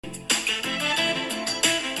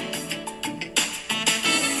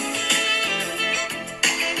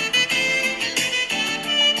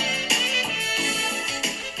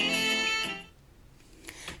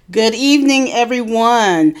Good evening,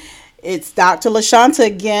 everyone. It's Dr. LaShanta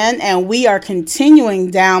again, and we are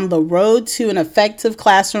continuing down the road to an effective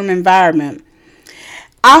classroom environment.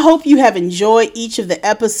 I hope you have enjoyed each of the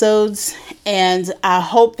episodes, and I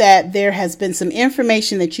hope that there has been some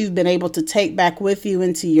information that you've been able to take back with you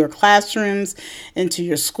into your classrooms, into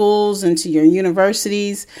your schools, into your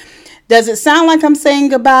universities. Does it sound like I'm saying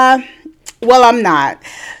goodbye? Well, I'm not.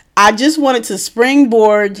 I just wanted to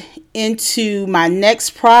springboard into my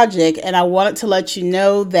next project, and I wanted to let you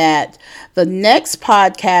know that the next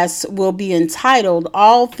podcast will be entitled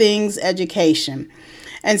All Things Education.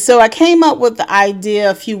 And so I came up with the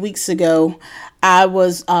idea a few weeks ago. I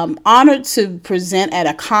was honored to present at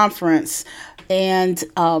a conference, and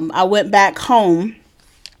I went back home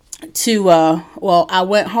I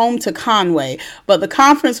went home to Conway, but the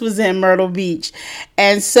conference was in Myrtle Beach.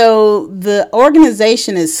 And so the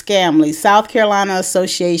organization is SCAMLE, South Carolina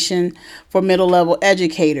Association for Middle Level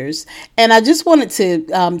Educators. And I just wanted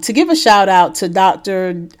to give a shout out to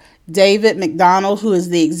Dr. David McDonald, who is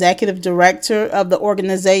the executive director of the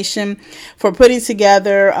organization, for putting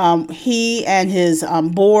together, he and his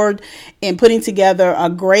board, in putting together a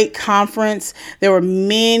great conference. There were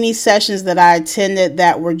many sessions that I attended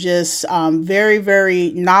that were just very,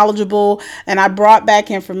 very knowledgeable, and I brought back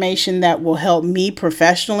information that will help me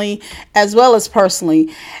professionally as well as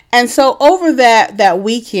personally. And so over that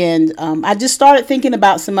weekend, I just started thinking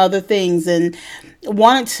about some other things and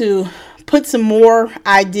wanted to put some more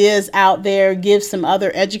ideas out there, give some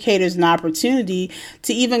other educators an opportunity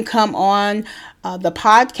to even come on the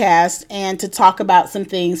podcast and to talk about some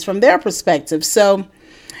things from their perspective. So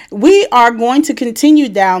we are going to continue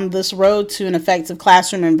down this road to an effective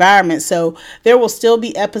classroom environment. So there will still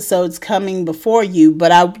be episodes coming before you,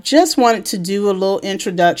 but I just wanted to do a little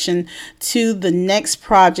introduction to the next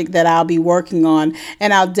project that I'll be working on,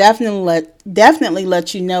 and I'll definitely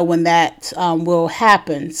let you know when that will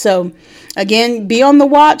happen. So again, be on the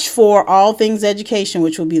watch for All Things Education,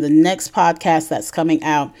 which will be the next podcast that's coming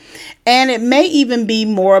out. And it may even be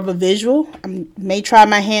more of a visual. I may try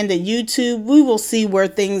my hand at YouTube. We will see where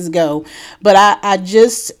things go. But I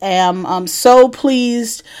just am so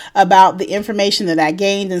pleased about the information that I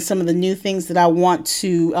gained and some of the new things that I want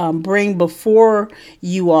to bring before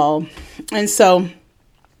you all. And so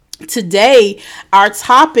today, our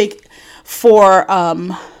topic for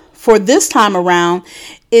this time around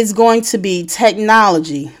is going to be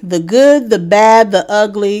technology, the good, the bad, the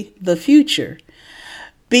ugly, the future.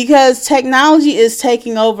 Because technology is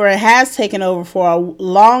taking over and has taken over for a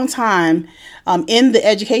long time in the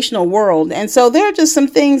educational world. And so there are just some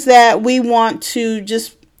things that we want to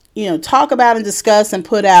just talk about and discuss and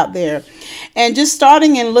put out there. And just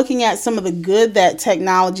starting and looking at some of the good that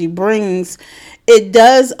technology brings, it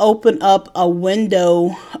does open up a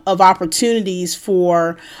window of opportunities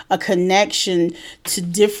for a connection to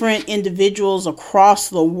different individuals across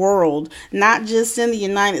the world, not just in the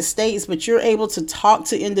United States, but you're able to talk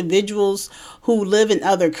to individuals who live in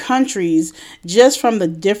other countries just from the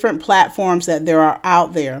different platforms that there are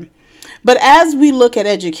out there. But as we look at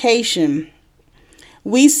education,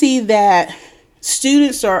 we see that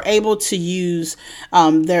students are able to use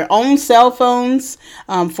their own cell phones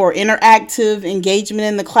for interactive engagement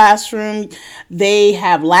in the classroom. They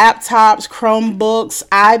have laptops, Chromebooks,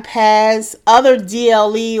 iPads, other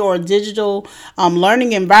DLE or digital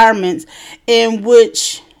learning environments in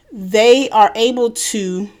which they are able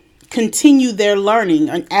to continue their learning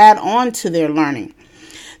and add on to their learning.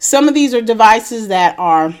 Some of these are devices that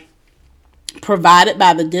are provided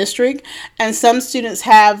by the district, and some students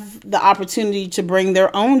have the opportunity to bring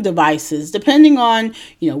their own devices depending on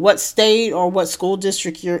what state or what school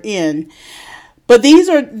district you're in. But these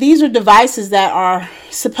are devices that are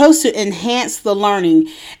supposed to enhance the learning.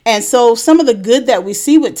 And so some of the good that we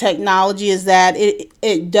see with technology is that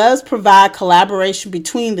it does provide collaboration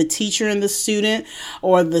between the teacher and the student,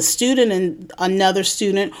 or the student and another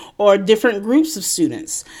student, or different groups of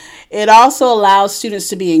students. It also allows students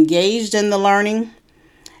to be engaged in the learning,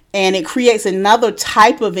 and it creates another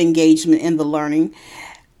type of engagement in the learning.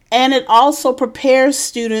 And it also prepares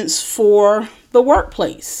students for the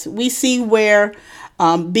workplace. We see where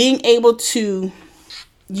being able to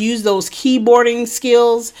use those keyboarding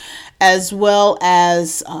skills, as well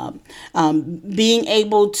as being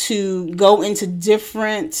able to go into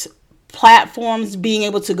different platforms, being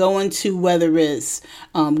able to go into whether it's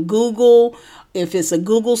Google, if it's a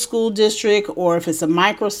Google school district, or if it's a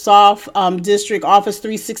Microsoft district, Office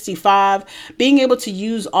 365, being able to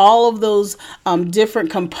use all of those different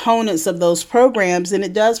components of those programs, and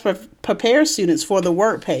it does prepare students for the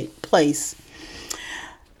workplace.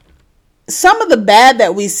 some of the bad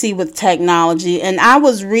that we see with technology, and I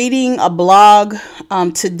was reading a blog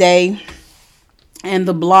today, and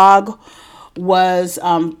the blog was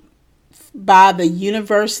by the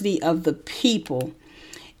University of the People.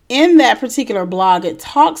 In that particular blog, it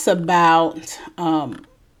talks about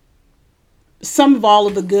some of all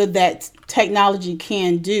of the good that technology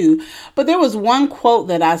can do. But there was one quote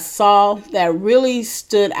that I saw that really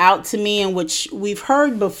stood out to me, in which we've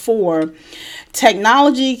heard before.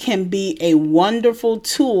 Technology can be a wonderful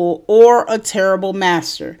tool or a terrible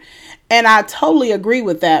master. And I totally agree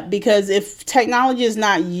with that, because if technology is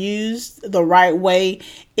not used the right way,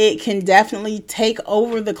 it can definitely take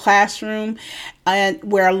over the classroom, and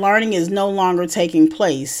where learning is no longer taking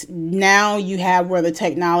place. Now you have where the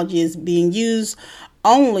technology is being used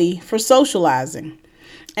only for socializing.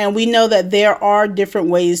 And we know that there are different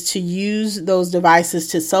ways to use those devices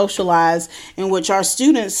to socialize, in which our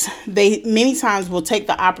students, they many times will take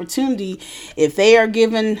the opportunity. If they're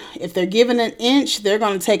given an inch, they're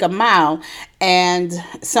going to take a mile. And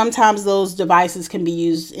sometimes those devices can be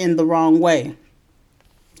used in the wrong way.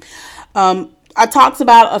 I talked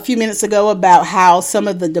about a few minutes ago about how some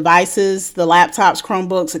of the devices, the laptops,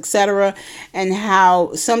 Chromebooks, etc., and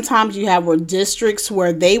how sometimes you have districts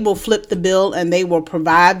where they will flip the bill and they will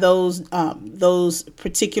provide those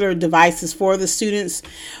particular devices for the students.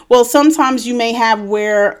 Well, sometimes you may have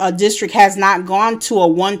where a district has not gone to a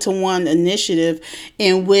one-to-one initiative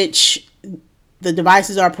in which the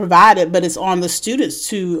devices are provided, but it's on the students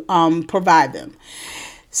to provide them.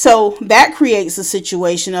 So that creates a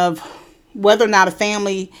situation of whether or not a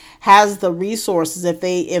family has the resources,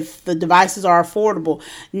 if the devices are affordable.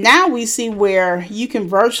 Now we see where you can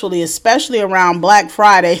virtually, especially around Black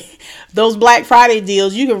Friday, those Black Friday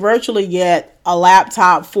deals, you can virtually get a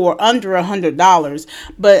laptop for under $100.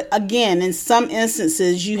 But again, in some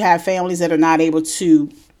instances, you have families that are not able to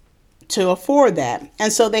afford that.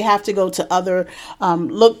 And so they have to go to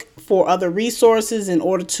look for other resources in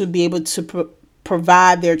order to be able to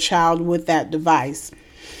provide their child with that device.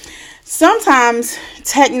 Sometimes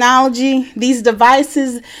technology, these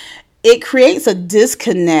devices, it creates a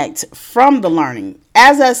disconnect from the learning.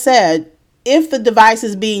 As I said, if the device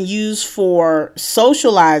is being used for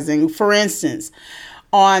socializing, for instance,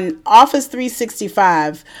 on Office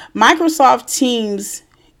 365, Microsoft Teams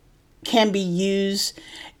can be used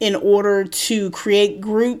in order to create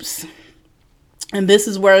groups. And this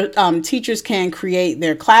is where teachers can create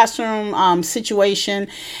their classroom situation.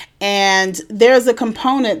 And there's a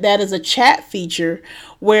component that is a chat feature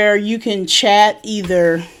where you can chat,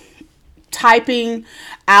 either typing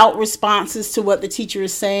out responses to what the teacher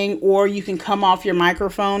is saying, or you can come off your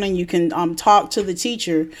microphone and you can talk to the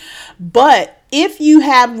teacher. But if you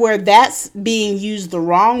have where that's being used the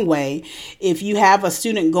wrong way, if you have a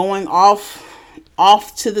student going off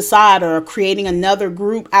to the side or creating another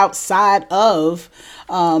group outside of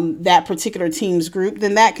that particular team's group,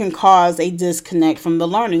 then that can cause a disconnect from the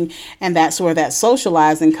learning, and that's where that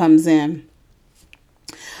socializing comes in.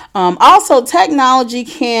 Also, technology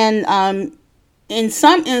can, in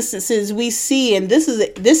some instances, we see, and this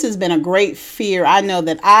has been a great fear I know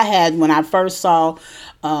that I had when I first saw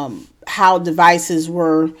how devices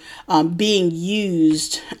were being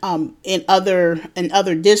used in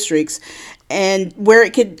other districts, and where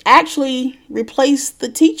it could actually replace the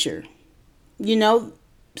teacher. You know,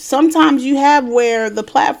 sometimes you have where the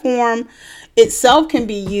platform itself can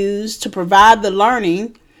be used to provide the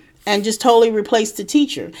learning and just totally replace the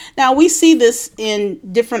teacher. Now, we see this in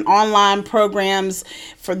different online programs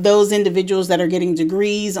for those individuals that are getting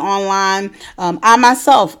degrees online. I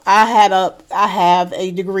myself, I have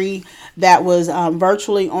a degree that was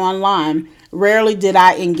virtually online. Rarely did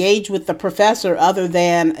I engage with the professor other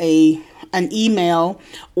than an email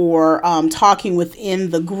or talking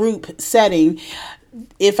within the group setting.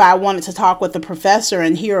 If I wanted to talk with the professor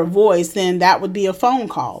and hear a voice, then that would be a phone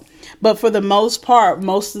call. But for the most part,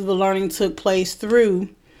 most of the learning took place through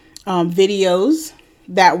videos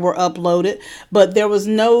that were uploaded, but there was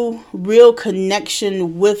no real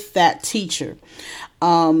connection with that teacher.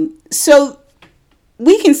 So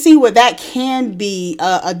we can see where that can be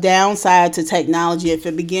a downside to technology if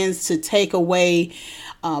it begins to take away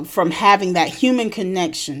from having that human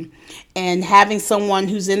connection and having someone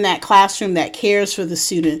who's in that classroom that cares for the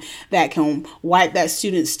student, that can wipe that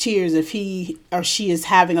student's tears if he or she is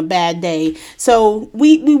having a bad day. So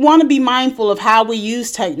we want to be mindful of how we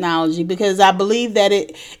use technology, because I believe that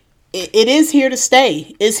it is here to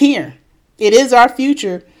stay. It's here. It is our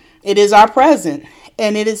future. It is our present.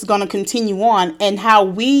 And it is going to continue on. And how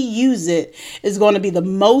we use it is going to be the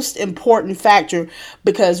most important factor,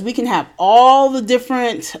 because we can have all the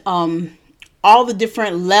different all the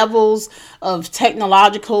different levels of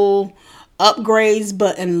technological upgrades,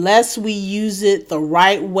 but unless we use it the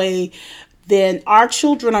right way, then our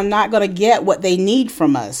children are not going to get what they need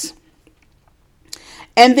from us.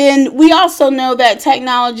 And then we also know that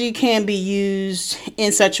technology can be used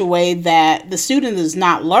in such a way that the student is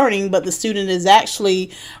not learning, but the student is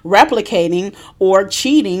actually replicating or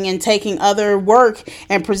cheating and taking other work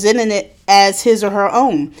and presenting it as his or her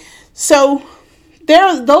own. So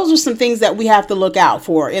those are some things that we have to look out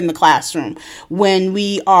for in the classroom when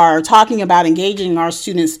we are talking about engaging our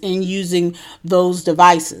students in using those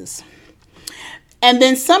devices. And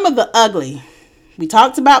then some of the ugly. We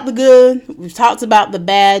talked about the good, we've talked about the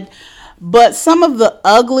bad, but some of the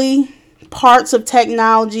ugly parts of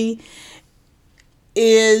technology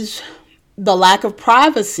is the lack of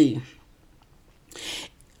privacy.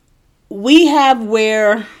 We have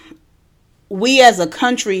where we as a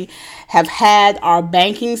country have had our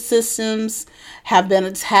banking systems have been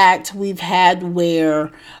attacked. We've had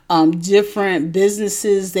where different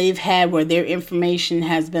businesses they've had where their information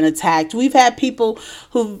has been attacked. We've had people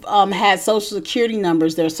who've had social security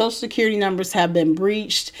numbers. Their social security numbers have been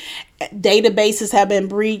breached. Databases have been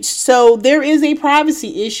breached. So there is a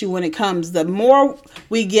privacy issue when it comes. The more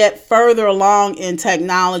we get further along in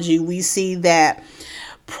technology, we see that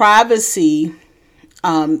privacy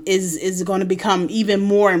is going to become even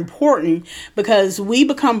more important because we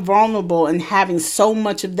become vulnerable in having so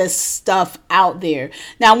much of this stuff out there.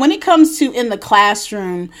 Now, when it comes to in the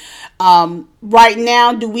classroom, right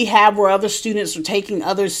now, do we have where other students are taking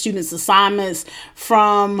other students' assignments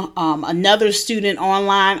from another student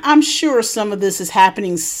online? I'm sure some of this is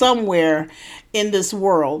happening somewhere in this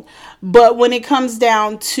world. But when it comes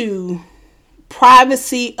down to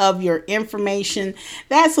privacy of your information,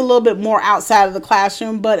 that's a little bit more outside of the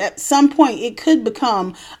classroom, but at some point it could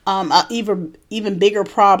become a even bigger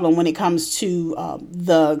problem when it comes to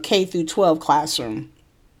the K through 12 classroom.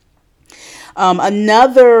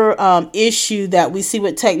 Another issue that we see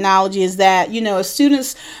with technology is that, if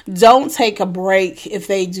students don't take a break, if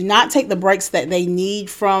they do not take the breaks that they need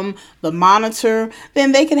from the monitor,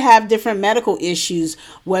 then they could have different medical issues,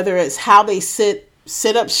 whether it's how they sit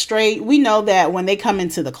up straight. We know that when they come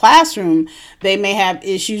into the classroom, they may have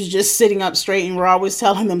issues just sitting up straight, and we're always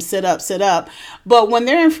telling them sit up. But when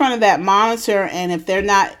they're in front of that monitor, and if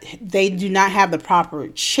they do not have the proper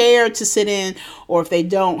chair to sit in, or if they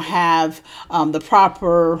don't have the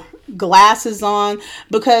proper glasses on,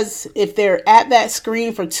 because if they're at that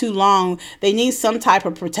screen for too long, they need some type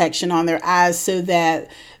of protection on their eyes so that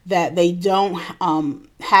they don't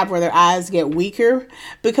have where their eyes get weaker,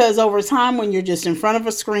 because over time when you're just in front of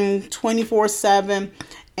a screen 24/7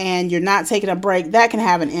 and you're not taking a break, that can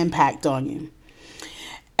have an impact on you.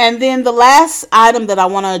 And then the last item that I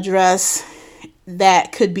want to address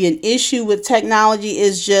that could be an issue with technology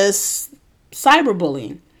is just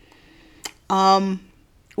cyberbullying.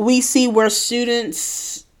 We see where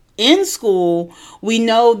students in school, we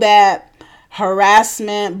know that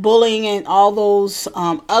harassment, bullying, and all those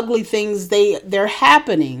ugly things, they're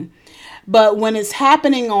happening. But when it's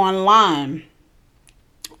happening online,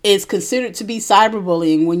 it's considered to be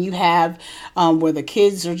cyberbullying when you have where the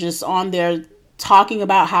kids are just on there talking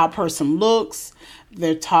about how a person looks,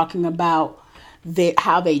 they're talking about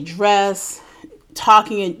how they dress,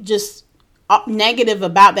 talking just negative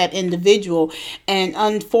about that individual. And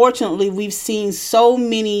unfortunately, we've seen so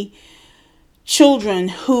many children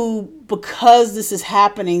who, because this is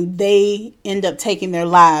happening, they end up taking their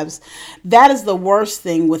lives. That is the worst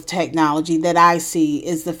thing with technology that I see,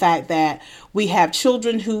 is the fact that we have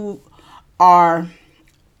children who are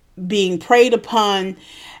being preyed upon,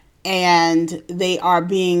 and they are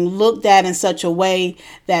being looked at in such a way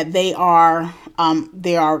that they are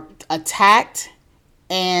attacked,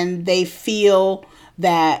 and they feel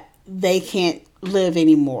that they can't live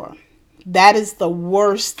anymore. That is the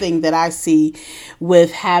worst thing that I see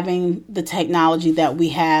with having the technology that we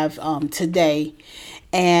have today.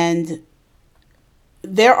 And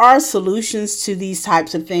there are solutions to these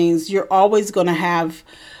types of things. You're always going to have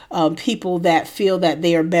people that feel that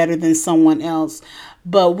they are better than someone else.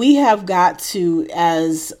 But we have got to,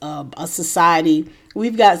 as a society,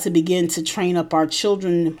 we've got to begin to train up our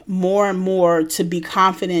children more and more to be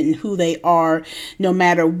confident in who they are, no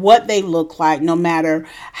matter what they look like, no matter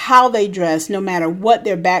how they dress, no matter what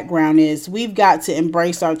their background is. We've got to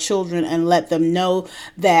embrace our children and let them know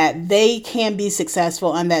that they can be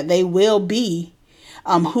successful and that they will be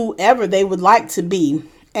whoever they would like to be,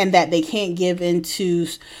 and that they can't give into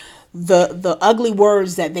the ugly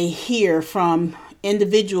words that they hear from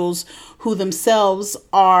individuals who themselves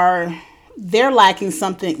they're lacking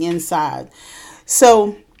something inside.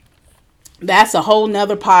 So that's a whole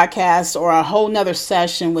nother podcast or a whole nother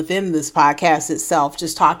session within this podcast itself,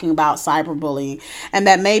 just talking about cyberbullying. And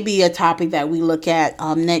that may be a topic that we look at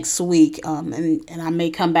next week. And I may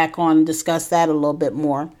come back on and discuss that a little bit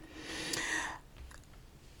more.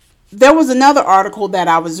 There was another article that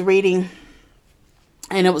I was reading,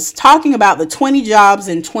 and it was talking about the 20 jobs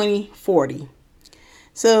in 2040.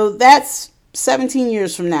 So that's 17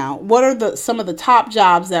 years from now. What are some of the top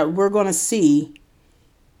jobs that we're going to see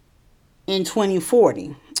in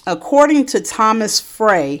 2040? According to Thomas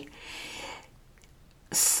Frey,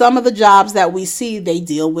 some of the jobs that we see, they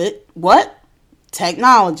deal with what?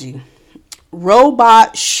 Technology.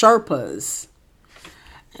 Robot Sherpas.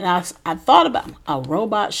 And I thought about a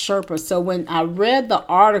robot Sherpa. So when I read the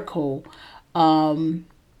article, a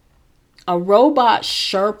robot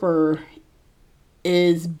Sherpa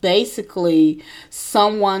is basically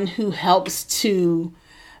someone who helps to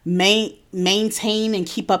maintain and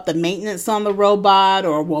keep up the maintenance on the robot,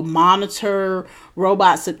 or will monitor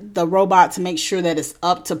the robot to make sure that it's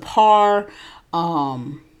up to par.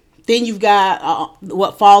 Then you've got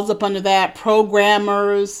what falls up under that: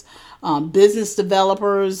 programmers, business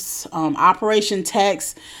developers, operation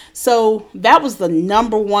techs. So that was the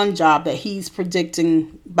number one job that he's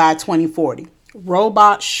predicting by 2040.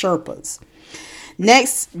 Robot Sherpas.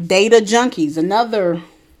 Next, data junkies, another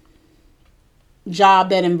job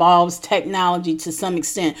that involves technology to some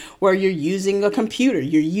extent, where you're using a computer,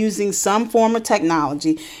 you're using some form of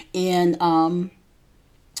technology in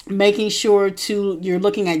making sure you're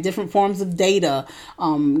looking at different forms of data.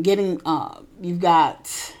 You've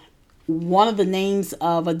got one of the names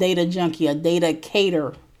of a data junkie, a data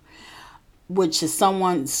caterer, which is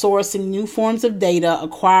someone sourcing new forms of data,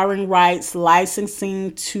 acquiring rights,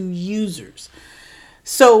 licensing to users.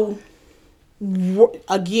 So,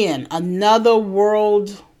 again, another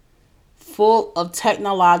world full of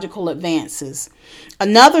technological advances.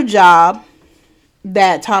 Another job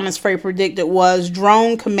that Thomas Frey predicted was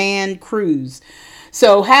drone command crews.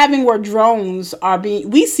 So having where drones are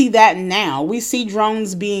we see that now. We see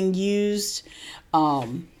drones being used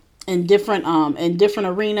in different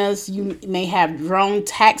arenas. You may have drone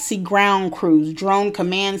taxi ground crews, drone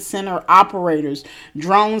command center operators,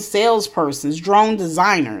 drone salespersons, drone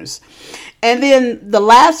designers. And then the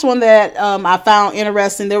last one that I found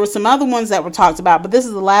interesting, there were some other ones that were talked about, but this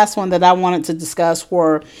is the last one that I wanted to discuss,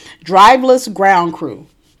 were driverless ground crew.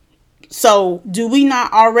 So do we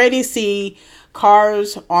not already see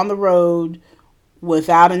cars on the road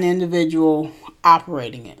without an individual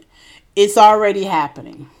operating it? It's already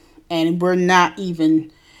happening. And we're not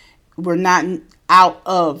out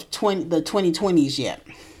of the 2020s yet.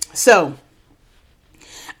 So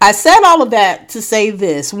I said all of that to say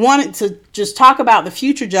this. Wanted to just talk about the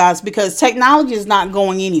future jobs, because technology is not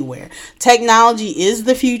going anywhere. Technology is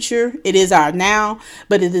the future. It is our now,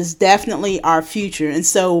 but it is definitely our future. And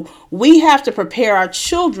so we have to prepare our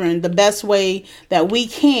children the best way that we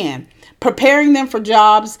can, preparing them for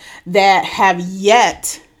jobs that have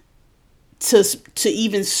yet to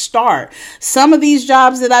even start. Some of these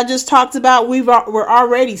jobs that I just talked about, we're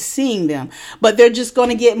already seeing them, but they're just going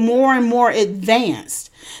to get more and more advanced.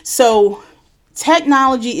 So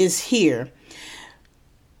technology is here.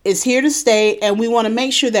 It's here to stay, and we want to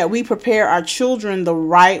make sure that we prepare our children the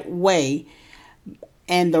right way.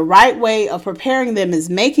 And the right way of preparing them is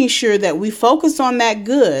making sure that we focus on that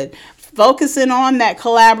good, focusing on that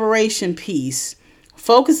collaboration piece,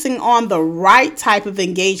 focusing on the right type of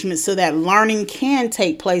engagement so that learning can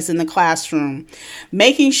take place in the classroom,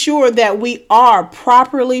 making sure that we are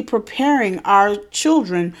properly preparing our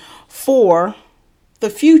children for the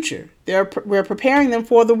future. We're preparing them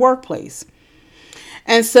for the workplace.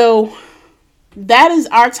 And so that is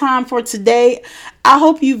our time for today. I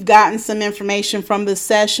hope you've gotten some information from this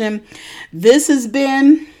session. This has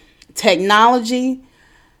been Technology,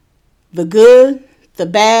 the Good, the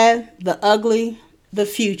Bad, the Ugly, the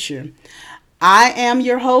Future. I am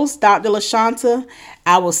your host, Dr. LaShanta.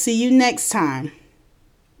 I will see you next time.